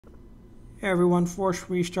Hey everyone, Force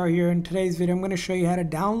Restart here. In today's video, I'm going to show you how to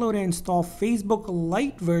download and install Facebook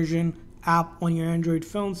Lite version app on your Android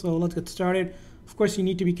phone. So let's get started. Of course, you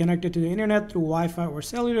need to be connected to the internet through Wi-Fi or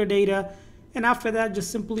cellular data. And after that, just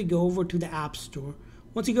simply go over to the App Store.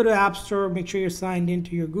 Once you go to the App Store, make sure you're signed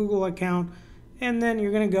into your Google account. And then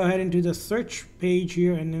you're going to go ahead into the search page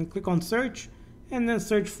here and then click on search and then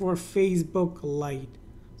search for Facebook Lite.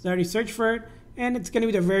 So I already searched for it. And it's going to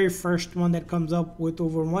be the very first one that comes up with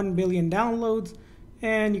over 1 billion downloads.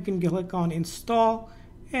 And you can click on install.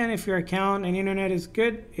 And if your account and internet is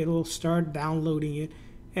good, it will start downloading it.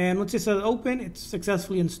 And once it says open, it's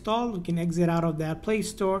successfully installed. You can exit out of that Play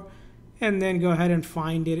Store and then go ahead and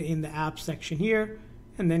find it in the app section here.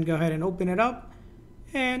 And then go ahead and open it up.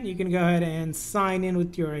 And you can go ahead and sign in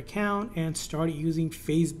with your account and start using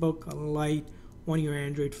Facebook Lite on your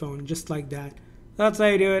Android phone, just like that. That's how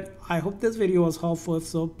you do it. I hope this video was helpful. If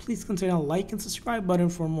so, please consider a like and subscribe button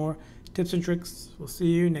for more tips and tricks. We'll see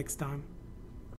you next time.